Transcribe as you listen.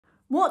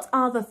What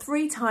are the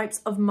 3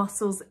 types of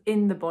muscles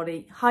in the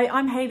body? Hi,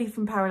 I'm Hayley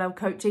from Parallel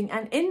Coaching,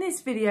 and in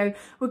this video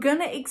we're going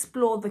to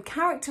explore the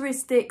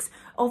characteristics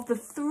of the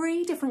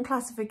 3 different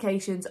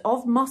classifications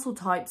of muscle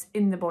types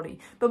in the body.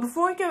 But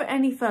before I go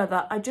any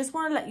further, I just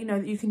want to let you know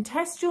that you can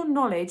test your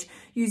knowledge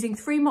using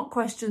 3 mock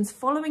questions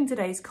following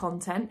today's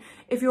content.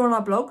 If you're on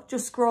our blog,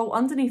 just scroll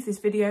underneath this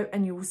video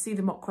and you will see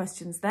the mock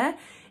questions there.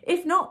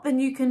 If not, then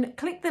you can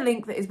click the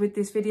link that is with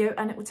this video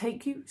and it will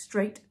take you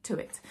straight to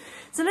it.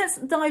 So let's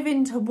dive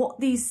into what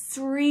these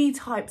 3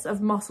 types of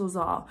muscles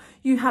are.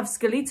 You have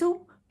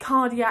skeletal,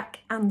 cardiac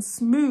and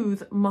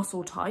smooth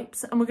muscle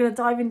types, and we're going to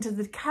dive into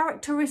the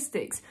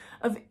characteristics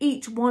of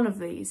each one of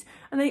these.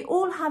 And they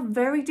all have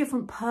very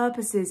different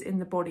purposes in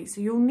the body. So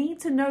you'll need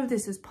to know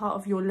this as part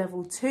of your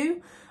level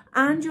 2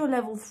 and your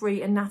level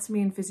 3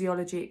 anatomy and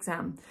physiology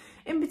exam.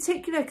 In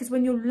particular, because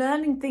when you're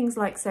learning things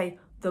like, say,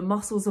 the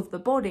muscles of the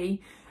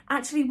body,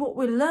 actually what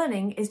we're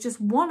learning is just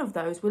one of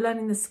those. We're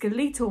learning the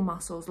skeletal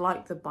muscles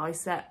like the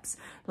biceps,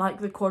 like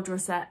the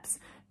quadriceps.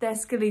 They're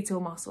skeletal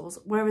muscles,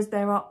 whereas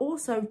there are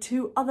also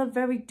 2 other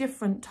very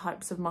different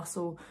types of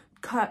muscle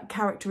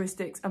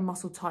characteristics and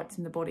muscle types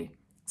in the body.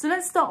 So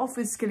let's start off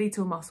with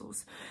skeletal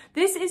muscles.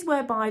 This is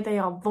whereby they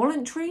are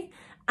voluntary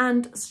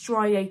and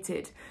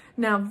striated.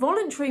 Now,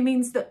 voluntary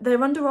means that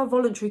they're under our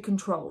voluntary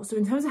control. So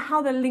in terms of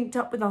how they're linked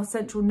up with our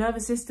central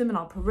nervous system and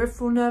our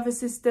peripheral nervous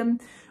system,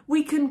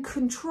 we can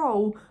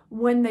control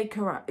when they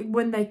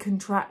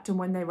contract and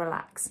when they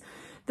relax.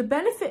 The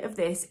benefit of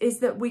this is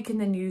that we can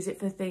then use it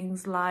for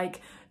things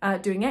like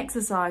doing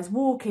exercise,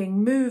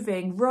 walking,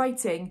 moving,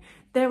 writing.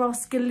 There are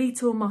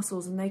skeletal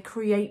muscles and they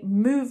create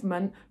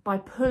movement by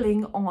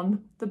pulling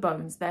on the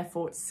bones.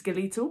 Therefore, it's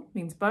skeletal,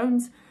 means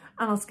bones,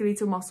 and our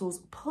skeletal muscles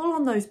pull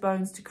on those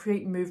bones to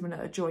create movement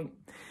at a joint.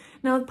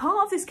 Now,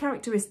 part of this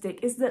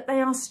characteristic is that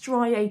they are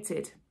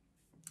striated.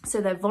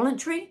 So they're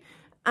voluntary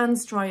and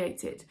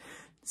striated.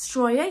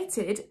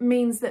 Striated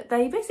means that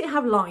they basically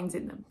have lines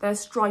in them. They're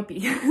stripy.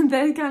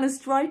 They're kind of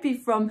stripy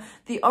from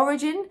the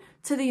origin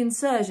to the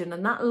insertion,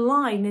 and that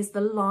line is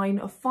the line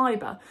of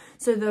fibre.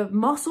 So the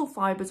muscle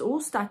fibres all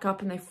stack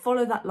up and they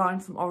follow that line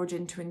from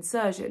origin to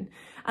insertion.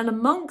 And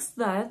amongst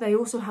there, they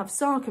also have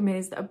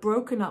sarcomeres that are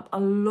broken up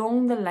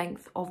along the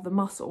length of the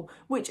muscle,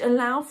 which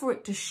allow for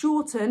it to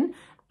shorten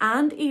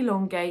and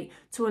elongate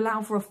to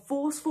allow for a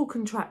forceful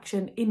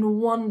contraction in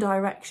one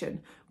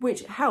direction,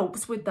 which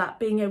helps with that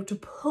being able to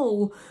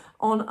pull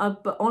on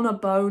a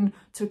bone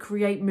to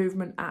create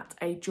movement at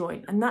a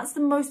joint. And that's the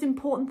most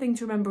important thing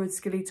to remember with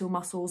skeletal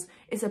muscles.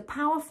 It's a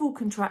powerful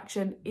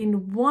contraction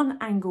in one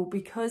angle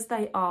because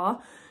they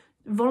are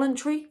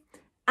voluntary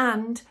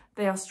and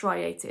they are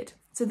striated.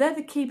 So they're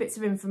the key bits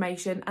of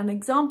information, and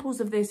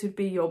examples of this would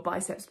be your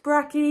biceps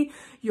brachii,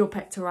 your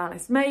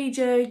pectoralis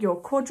major,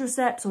 your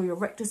quadriceps or your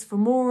rectus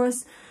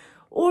femoris,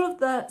 all of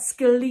the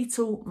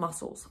skeletal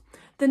muscles.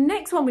 The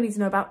next one we need to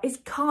know about is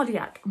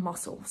cardiac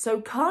muscle.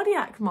 So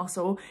cardiac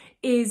muscle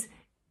is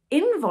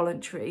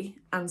involuntary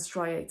and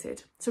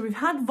striated. So we've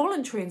had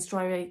voluntary and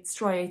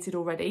striated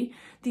already.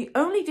 The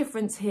only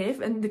difference here,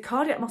 and the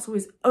cardiac muscle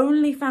is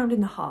only found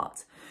in the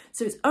heart.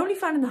 So it's only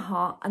found in the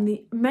heart, and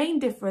the main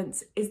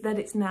difference is that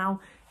it's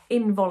now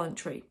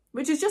involuntary,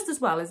 which is just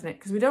as well, isn't it?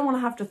 Because we don't want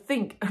to have to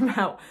think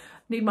about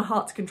need my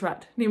heart to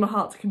contract, need my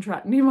heart to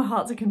contract, need my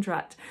heart to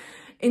contract.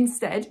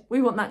 Instead,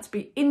 we want that to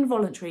be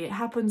involuntary. It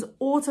happens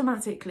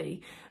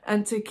automatically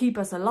and to keep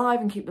us alive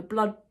and keep the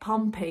blood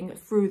pumping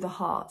through the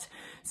heart.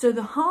 So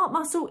the heart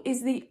muscle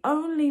is the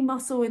only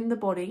muscle in the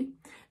body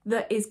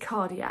that is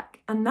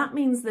cardiac, and that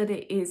means that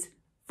it is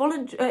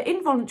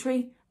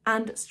involuntary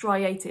and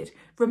striated.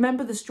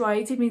 Remember, the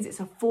striated means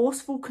it's a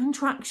forceful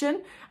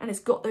contraction and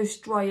it's got those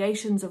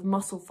striations of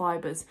muscle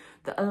fibres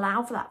that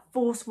allow for that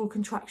forceful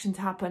contraction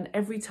to happen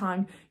every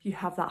time you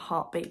have that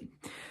heartbeat.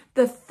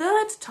 The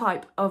third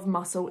type of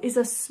muscle is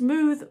a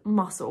smooth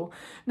muscle.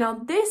 Now,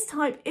 this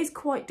type is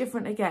quite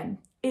different again.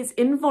 It's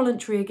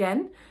involuntary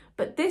again,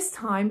 but this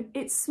time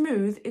it's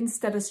smooth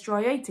instead of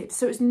striated.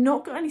 So it's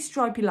not got any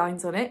stripy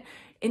lines on it.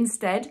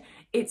 Instead,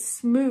 it's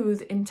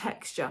smooth in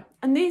texture.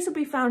 And these will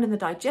be found in the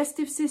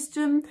digestive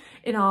system,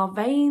 in our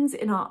veins,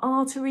 in our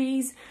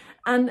arteries.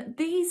 And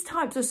these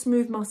types of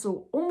smooth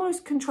muscle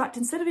almost contract,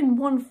 instead of in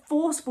one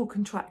forceful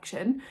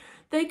contraction,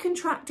 they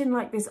contract in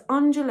like this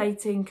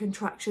undulating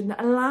contraction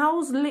that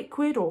allows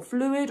liquid or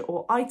fluid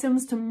or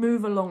items to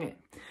move along it.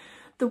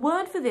 The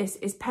word for this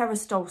is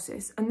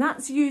peristalsis, and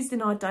that's used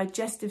in our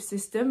digestive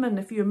system. And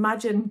if you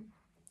imagine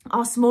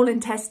our small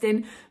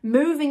intestine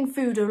moving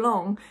food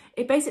along,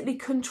 it basically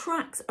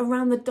contracts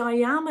around the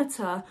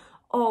diameter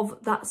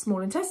of that small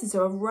intestine.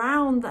 So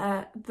around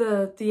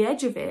the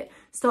edge of it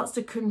starts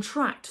to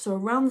contract. So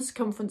around the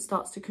circumference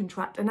starts to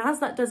contract. And as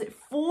that does, it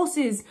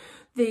forces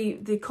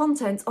the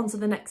contents onto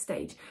the next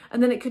stage.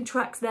 And then it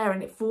contracts there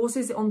and it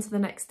forces it onto the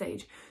next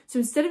stage. So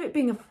instead of it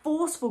being a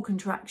forceful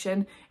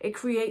contraction, it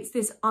creates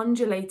this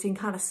undulating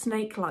kind of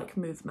snake-like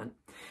movement.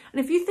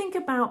 And if you think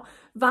about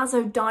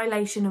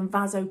vasodilation and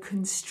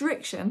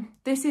vasoconstriction,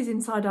 this is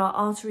inside our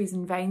arteries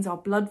and veins, our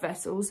blood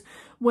vessels,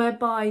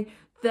 whereby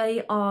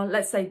they are,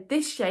 let's say,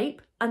 this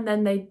shape, and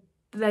then they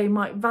They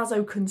might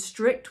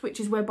vasoconstrict, which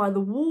is whereby the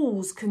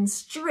walls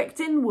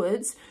constrict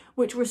inwards,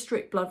 which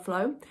restrict blood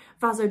flow.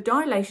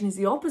 Vasodilation is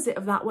the opposite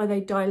of that, where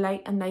they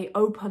dilate and they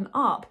open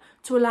up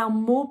to allow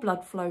more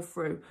blood flow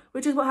through,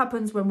 which is what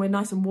happens when we're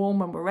nice and warm,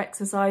 when we're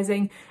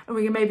exercising, and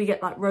we can maybe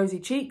get like rosy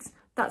cheeks.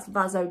 That's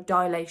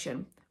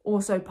vasodilation.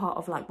 Also part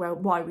of like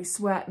why we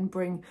sweat and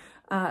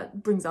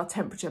brings our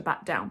temperature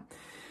back down.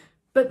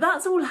 But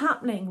that's all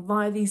happening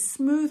via these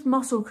smooth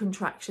muscle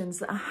contractions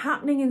that are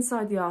happening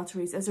inside the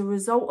arteries as a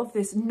result of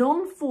this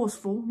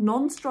non-forceful,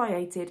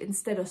 non-striated,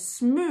 instead of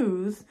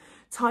smooth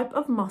type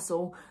of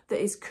muscle that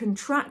is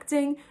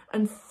contracting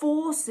and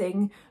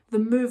forcing the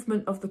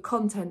movement of the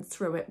contents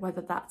through it,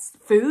 whether that's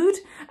food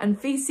and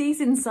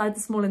feces inside the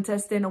small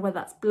intestine or whether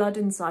that's blood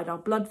inside our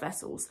blood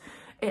vessels.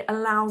 It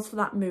allows for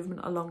that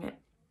movement along it.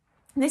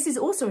 This is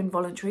also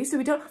involuntary, so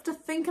we don't have to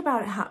think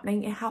about it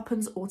happening. It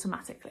happens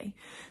automatically.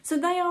 So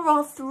they are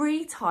our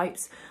three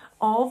types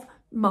of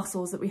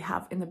muscles that we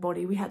have in the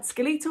body. We had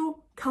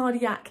skeletal,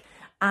 cardiac,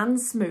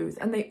 and smooth,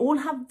 and they all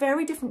have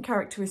very different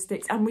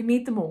characteristics, and we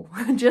need them all,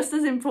 just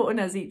as important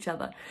as each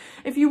other.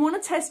 If you want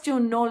to test your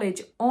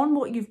knowledge on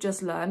what you've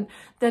just learned,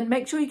 then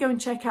make sure you go and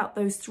check out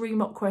those 3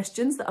 mock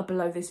questions that are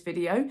below this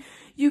video.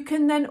 You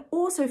can then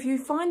also, if you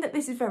find that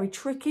this is very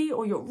tricky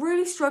or you're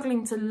really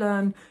struggling to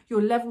learn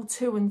your level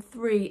 2 and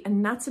 3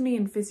 anatomy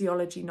and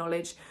physiology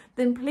knowledge,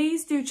 then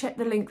please do check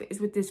the link that is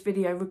with this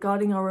video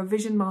regarding our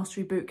revision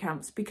mastery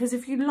bootcamps, because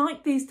if you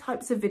like these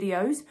types of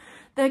videos,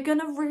 they're going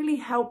to really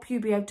help you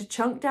be able to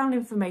chunk down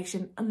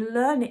information and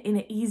learn it in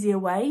an easier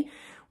way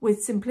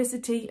with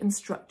simplicity and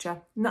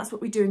structure. And that's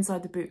what we do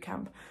inside the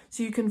bootcamp.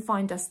 So you can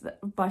find us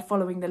by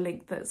following the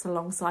link that's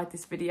alongside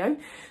this video.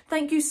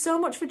 Thank you so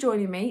much for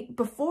joining me.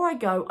 Before I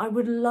go, I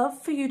would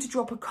love for you to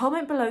drop a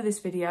comment below this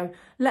video,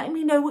 letting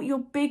me know what your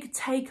big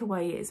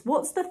takeaway is.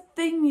 What's the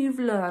thing you've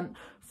learned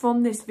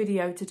from this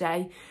video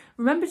today?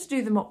 Remember to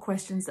do the mock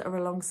questions that are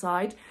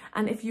alongside,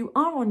 and if you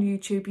are on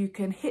YouTube, you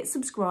can hit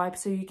subscribe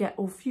so you get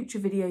all future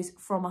videos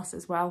from us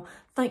as well.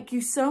 Thank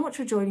you so much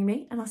for joining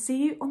me, and I'll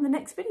see you on the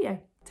next video.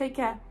 Take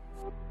care.